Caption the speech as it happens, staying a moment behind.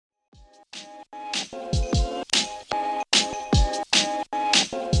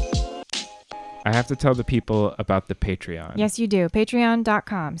I have to tell the people about the Patreon. Yes, you do.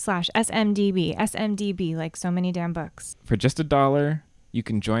 Patreon.com/SMDB. SMDB, like so many damn books. For just $1, you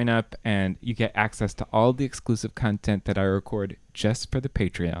can join up and you get access to all the exclusive content that I record just for the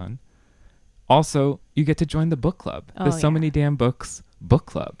Patreon. Also, you get to join the book club. The So Many Damn Books book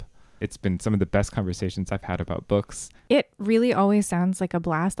club. It's been some of the best conversations I've had about books. It really always sounds like a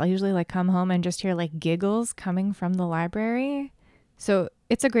blast. I'll usually come home and just hear giggles coming from the library. So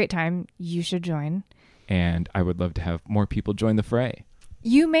it's a great time. You should join. And I would love to have more people join the fray.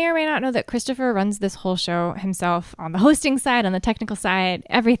 You may or may not know that Christopher runs this whole show himself on the hosting side, on the technical side,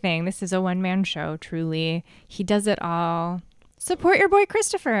 everything. This is a one-man show, truly. He does it all. Support your boy,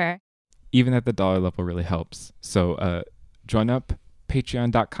 Christopher. Even at the dollar level really helps. So join up.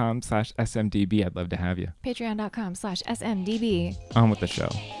 Patreon.com/SMDB. I'd love to have you. Patreon.com/SMDB. On with the show.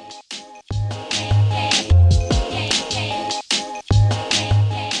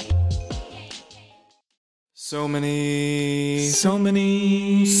 So many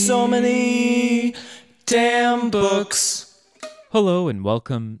damn books. Hello and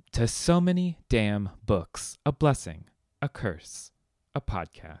welcome to So Many Damn Books, a blessing, a curse, a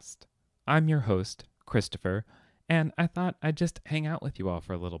podcast. I'm your host, Christopher, and I thought I'd just hang out with you all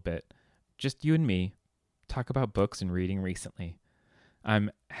for a little bit. Just you and me, talk about books and reading recently.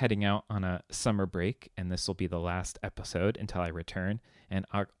 I'm heading out on a summer break, and this will be the last episode until I return, and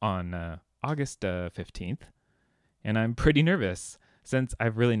on August 15th. And I'm pretty nervous, since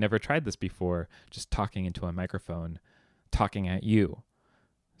I've really never tried this before, just talking into a microphone, talking at you.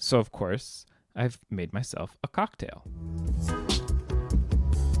 So, of course, I've made myself a cocktail.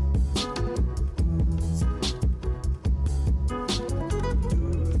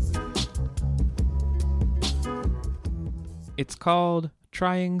 It's called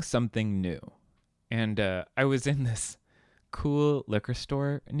Trying Something New. And I was in this cool liquor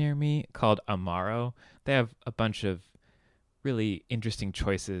store near me called Amaro. They have a bunch of really interesting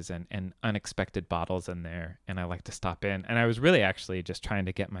choices and unexpected bottles in there, and I like to stop in. And I was really actually just trying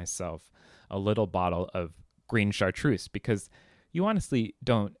to get myself a little bottle of green chartreuse, because you honestly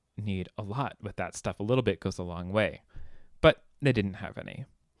don't need a lot with that stuff. A little bit goes a long way. But they didn't have any.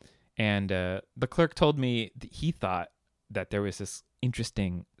 And the clerk told me that he thought that there was this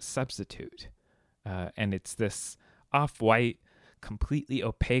interesting substitute. And it's this off-white, completely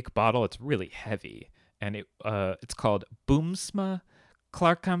opaque bottle. It's really heavy. And it's called Boomsma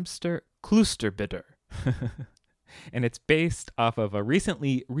Klarkamster Klusterbitter. And it's based off of a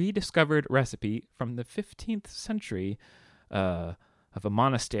recently rediscovered recipe from the 15th century of a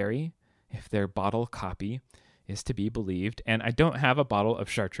monastery, if their bottle copy is to be believed. And I don't have a bottle of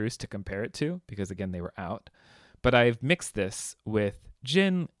chartreuse to compare it to, because again, they were out. But I've mixed this with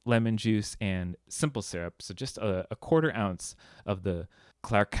gin, lemon juice, and simple syrup. So just a quarter ounce of the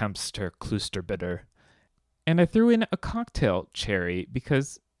Klarkamster Klusterbitter. And I threw in a cocktail cherry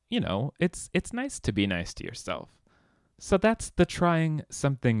because, it's nice to be nice to yourself. So that's the Trying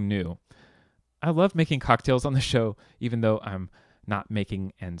Something New. I love making cocktails on the show, even though I'm not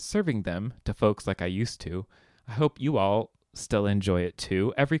making and serving them to folks like I used to. I hope you all still enjoy it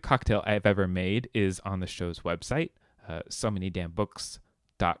too. Every cocktail I've ever made is on the show's website,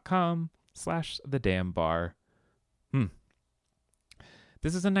 somanydamnbooks.com/thedamnbar.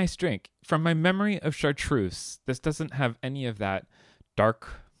 This is a nice drink. From my memory of chartreuse, this doesn't have any of that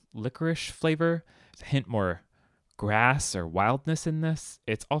dark licorice flavor. It's a hint more grass or wildness in this.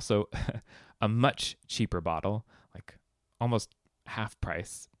 It's also a much cheaper bottle, like almost half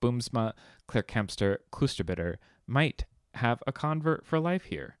price. Boomsma Klarkamster Klusterbitter might have a convert for life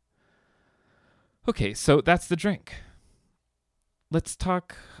here. Okay, so that's the drink. Let's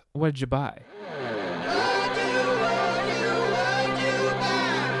talk, what did you buy?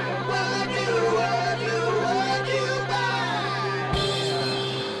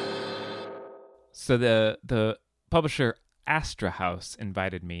 So the publisher Astra House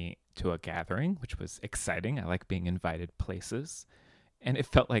invited me to a gathering, which was exciting. I like being invited places. And it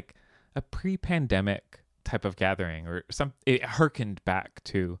felt like a pre-pandemic type of gathering, or it harkened back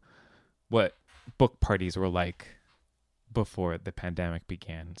to what book parties were like before the pandemic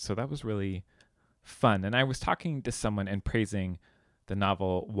began. So that was really fun. And I was talking to someone and praising the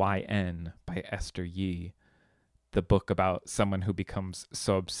novel YN by Esther Yi, the book about someone who becomes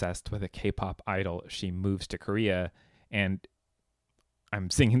so obsessed with a K-pop idol, she moves to Korea. And I'm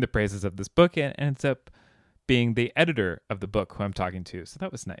singing the praises of this book, and ends up being the editor of the book who I'm talking to. So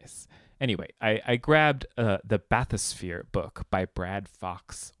that was nice. Anyway, I grabbed the Bathysphere book by Brad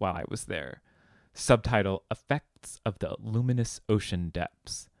Fox while I was there. Subtitle, Effects of the Luminous Ocean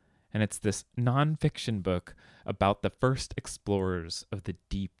Depths. And it's this nonfiction book about the first explorers of the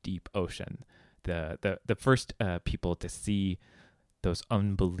deep, deep ocean. the first people to see those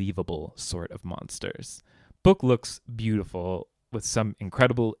unbelievable sort of monsters. Book looks beautiful with some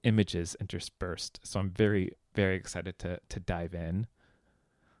incredible images interspersed, so I'm very, very excited to dive in.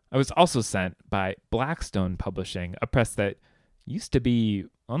 I was also sent by Blackstone Publishing, a press that used to be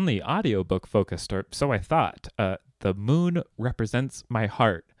only audiobook focused, or so I thought. The Moon Represents My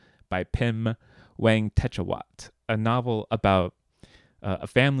Heart by Pim Wang Techawat, a novel about a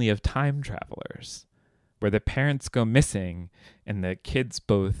family of time travelers where the parents go missing and the kids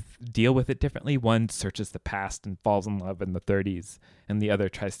both deal with it differently. One searches the past and falls in love in the 30s, and the other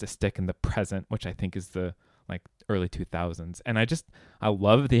tries to stick in the present, which I think is the early 2000s. And I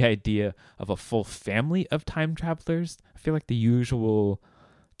love the idea of a full family of time travelers. I feel like the usual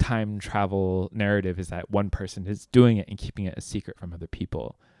time travel narrative is that one person is doing it and keeping it a secret from other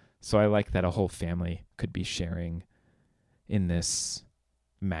people. So I like that a whole family could be sharing in this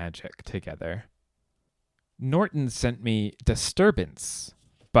magic together. Norton sent me Disturbance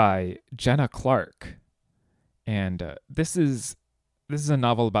by Jenna Clark. And this is a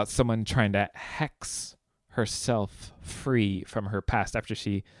novel about someone trying to hex herself free from her past after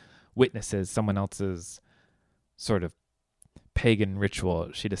she witnesses someone else's sort of pagan ritual.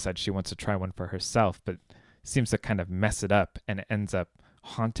 She decides she wants to try one for herself, but seems to kind of mess it up and ends up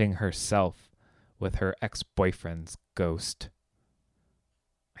haunting herself with her ex-boyfriend's ghost.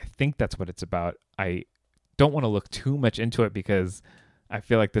 I think that's what it's about. I don't want to look too much into it because I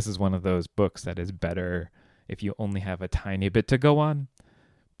feel like this is one of those books that is better if you only have a tiny bit to go on.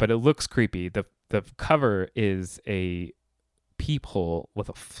 But it looks creepy. The cover is a peephole with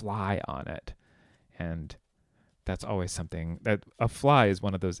a fly on it. And that's always something that a fly is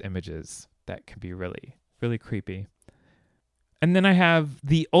one of those images that can be really, really creepy. And then I have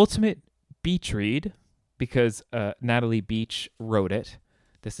The Ultimate Beach Read because Natalie Beach wrote it.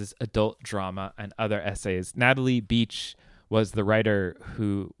 This is adult drama and other essays. Natalie Beach was the writer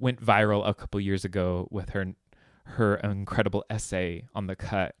who went viral a couple years ago with her incredible essay on The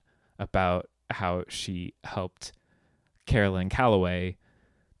Cut about how she helped Carolyn Calloway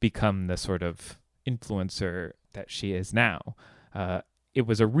become the sort of influencer that she is now. It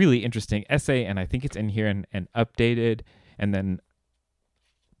was a really interesting essay, and I think it's in here and updated, and then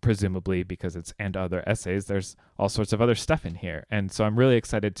presumably because it's and other essays, there's all sorts of other stuff in here. And so I'm really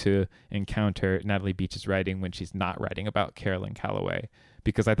excited to encounter Natalie Beach's writing when she's not writing about Carolyn Calloway,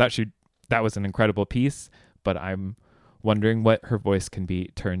 because I thought that was an incredible piece, but I'm wondering what her voice can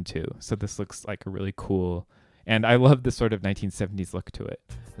be turned to. So this looks like a really cool, and I love the sort of 1970s look to it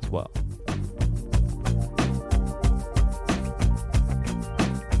as well.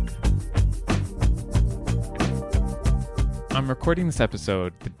 I'm recording this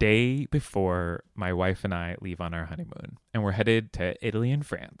episode the day before my wife and I leave on our honeymoon, and we're headed to Italy and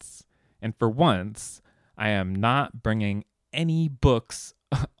France. And for once, I am not bringing any books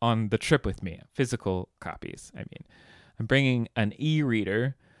on the trip with me, physical copies. I'm bringing an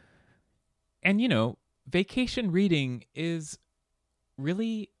e-reader. And, vacation reading is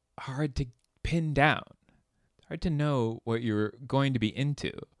really hard to pin down. It's hard to know what you're going to be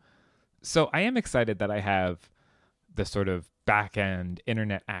into. So I am excited that I have the sort of back-end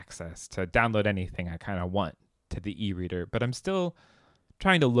internet access to download anything I kind of want to the e-reader, but I'm still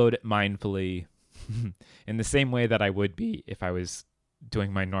trying to load it mindfully in the same way that I would be if I was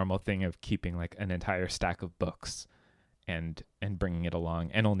doing my normal thing of keeping like an entire stack of books and bringing it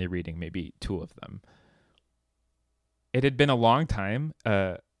along and only reading maybe 2 of them. It had been a long time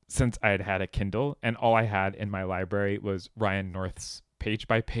since I had a Kindle, and all I had in my library was Ryan North's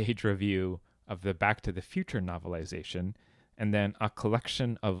page-by-page review of the Back to the Future novelization, and then a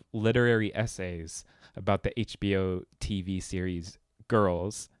collection of literary essays about the HBO TV series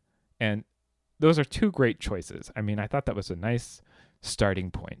Girls. And those are 2 great choices. I thought that was a nice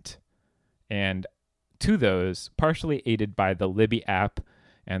starting point. And to those, partially aided by the Libby app,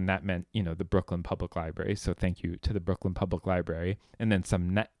 and that meant, the Brooklyn Public Library. So thank you to the Brooklyn Public Library. And then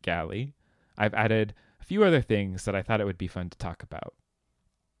some NetGalley. I've added a few other things that I thought it would be fun to talk about.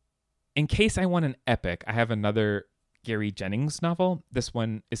 In case I want an epic, I have another Gary Jennings novel. This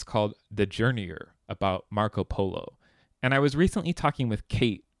one is called The Journeyer, about Marco Polo. And I was recently talking with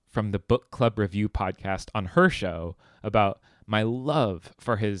Kate from the Book Club Review podcast on her show about my love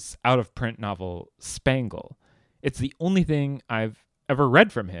for his out-of-print novel, Spangle. It's the only thing I've ever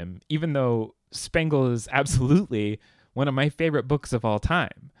read from him, even though Spangle is absolutely one of my favorite books of all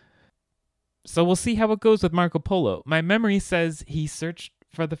time. So we'll see how it goes with Marco Polo. My memory says he searched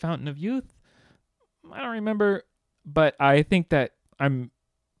for the Fountain of Youth. I don't remember, but I think that I'm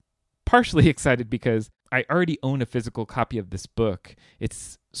partially excited because I already own a physical copy of this book.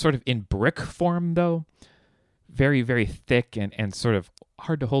 It's sort of in brick form, though. Very, very thick and sort of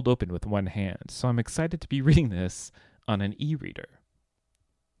hard to hold open with one hand. So I'm excited to be reading this on an e-reader.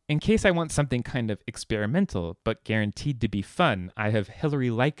 In case I want something kind of experimental, but guaranteed to be fun, I have Hilary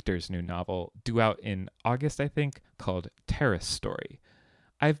Leichter's new novel, due out in August, I think, called Terrace Story.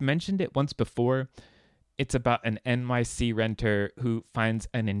 I've mentioned it once before. It's about an NYC renter who finds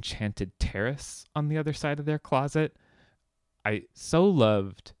an enchanted terrace on the other side of their closet. I so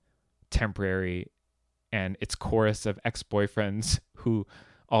loved Temporary and its chorus of ex-boyfriends who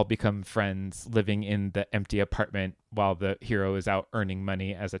all become friends living in the empty apartment while the hero is out earning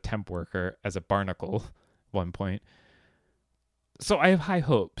money as a temp worker, as a barnacle at one point. So I have high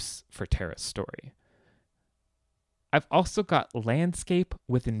hopes for Terrace Story. I've also got Landscape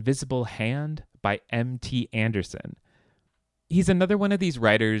with Invisible Hand by M.T. Anderson. He's another one of these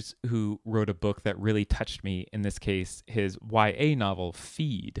writers who wrote a book that really touched me, in this case, his YA novel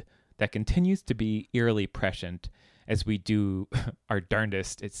Feed, that continues to be eerily prescient as we do our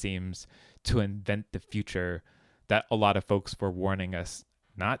darndest, it seems, to invent the future that a lot of folks were warning us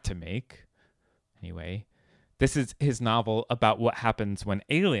not to make. Anyway, this is his novel about what happens when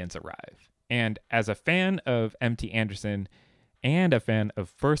aliens arrive. And as a fan of M.T. Anderson and a fan of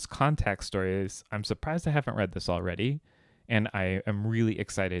First Contact stories, I'm surprised I haven't read this already, and I am really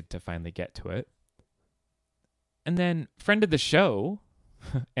excited to finally get to it. And then friend of the show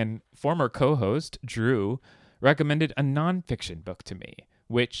and former co-host Drew recommended a nonfiction book to me,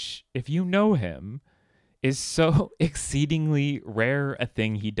 which, if you know him, is so exceedingly rare a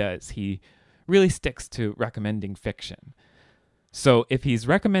thing he does. He really sticks to recommending fiction. So if he's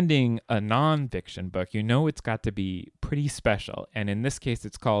recommending a nonfiction book, you know it's got to be pretty special. And in this case,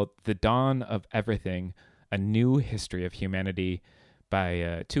 it's called The Dawn of Everything, A New History of Humanity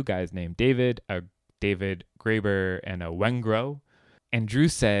by two guys named David Graeber and Wengrow. And Drew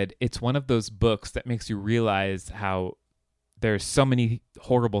said it's one of those books that makes you realize how there's so many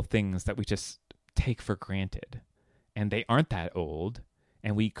horrible things that we just take for granted. And they aren't that old,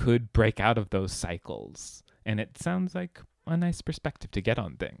 and we could break out of those cycles. And it sounds like a nice perspective to get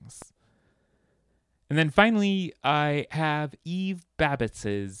on things. And then finally, I have Eve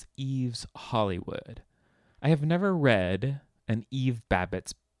Babbitt's Eve's Hollywood. I have never read an Eve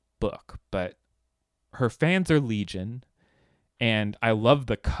Babbitt's book, but her fans are legion, and I love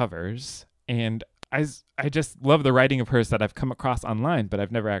the covers, and I just love the writing of hers that I've come across online, but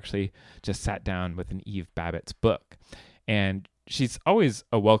I've never actually just sat down with an Eve Babbitt's book. And she's always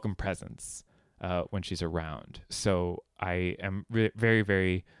a welcome presence when she's around. So I am very,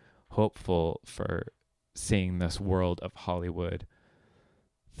 very hopeful for seeing this world of Hollywood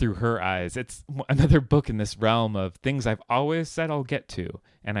through her eyes. It's another book in this realm of things I've always said I'll get to,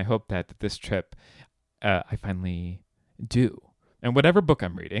 and I hope that this trip I finally do. And whatever book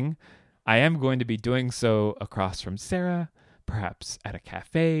I'm reading, I am going to be doing so across from Sarah, perhaps at a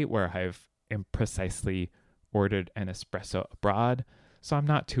cafe where I've imprecisely ordered an espresso abroad. So I'm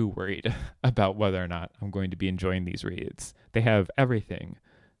not too worried about whether or not I'm going to be enjoying these reads. They have everything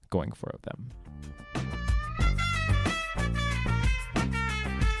going for them.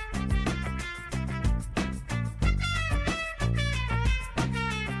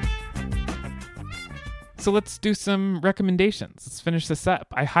 So let's do some recommendations. Let's finish this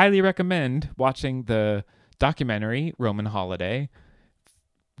up. I highly recommend watching the documentary Roman Holiday.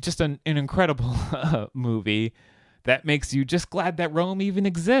 Just an incredible movie that makes you just glad that Rome even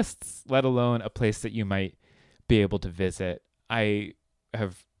exists, let alone a place that you might be able to visit. I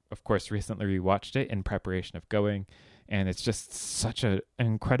have, of course, recently rewatched it in preparation of going, and it's just such an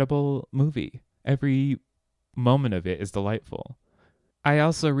incredible movie. Every moment of it is delightful. I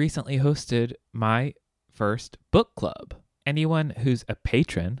also recently hosted my first book club. Anyone who's a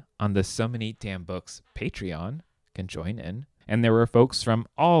patron on the So Many Damn Books Patreon can join in. And there were folks from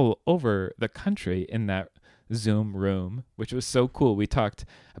all over the country in that Zoom room, which was so cool. We talked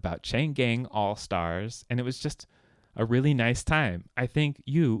about Chain Gang All-Stars, and it was just a really nice time. I think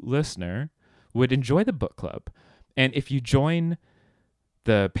you, listener, would enjoy the book club. And if you join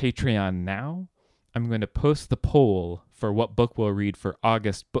the Patreon now, I'm going to post the poll for what book we'll read for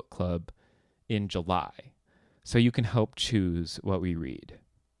August book club in July, so you can help choose what we read.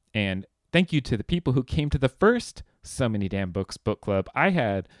 And thank you to the people who came to the first So Many Damn Books book club. I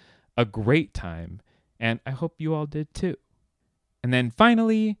had a great time, and I hope you all did too. And then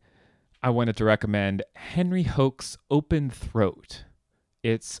finally, I wanted to recommend Henry Hoke's Open Throat.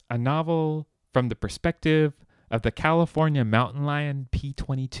 It's a novel from the perspective of the California mountain lion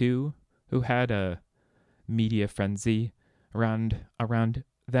P-22, who had a media frenzy around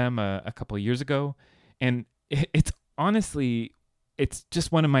them a couple years ago. And it's honestly, it's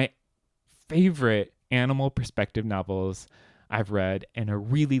just one of my favorite animal perspective novels I've read in a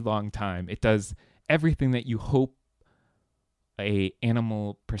really long time. It does everything that you hope a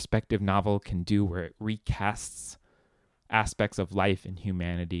animal perspective novel can do, where it recasts aspects of life and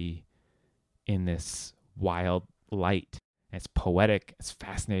humanity in this wild light. It's poetic, it's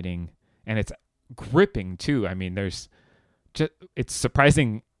fascinating, and it's gripping too. I mean, it's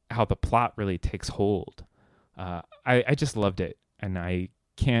surprising how the plot really takes hold. I just loved it, and I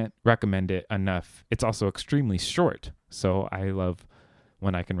can't recommend it enough. It's also extremely short, so I love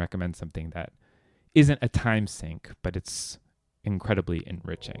when I can recommend something that isn't a time sink, but it's incredibly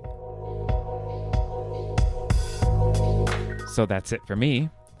enriching. So that's it for me.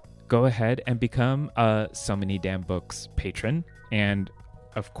 Go ahead and become a So Many Damn Books patron. And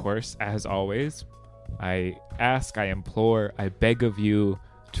of course, as always, I ask, I implore, I beg of you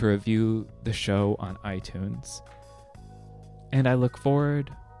to review the show on iTunes. And I look forward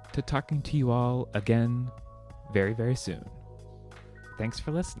to talking to you all again very, very soon. Thanks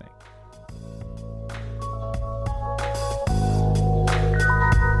for listening.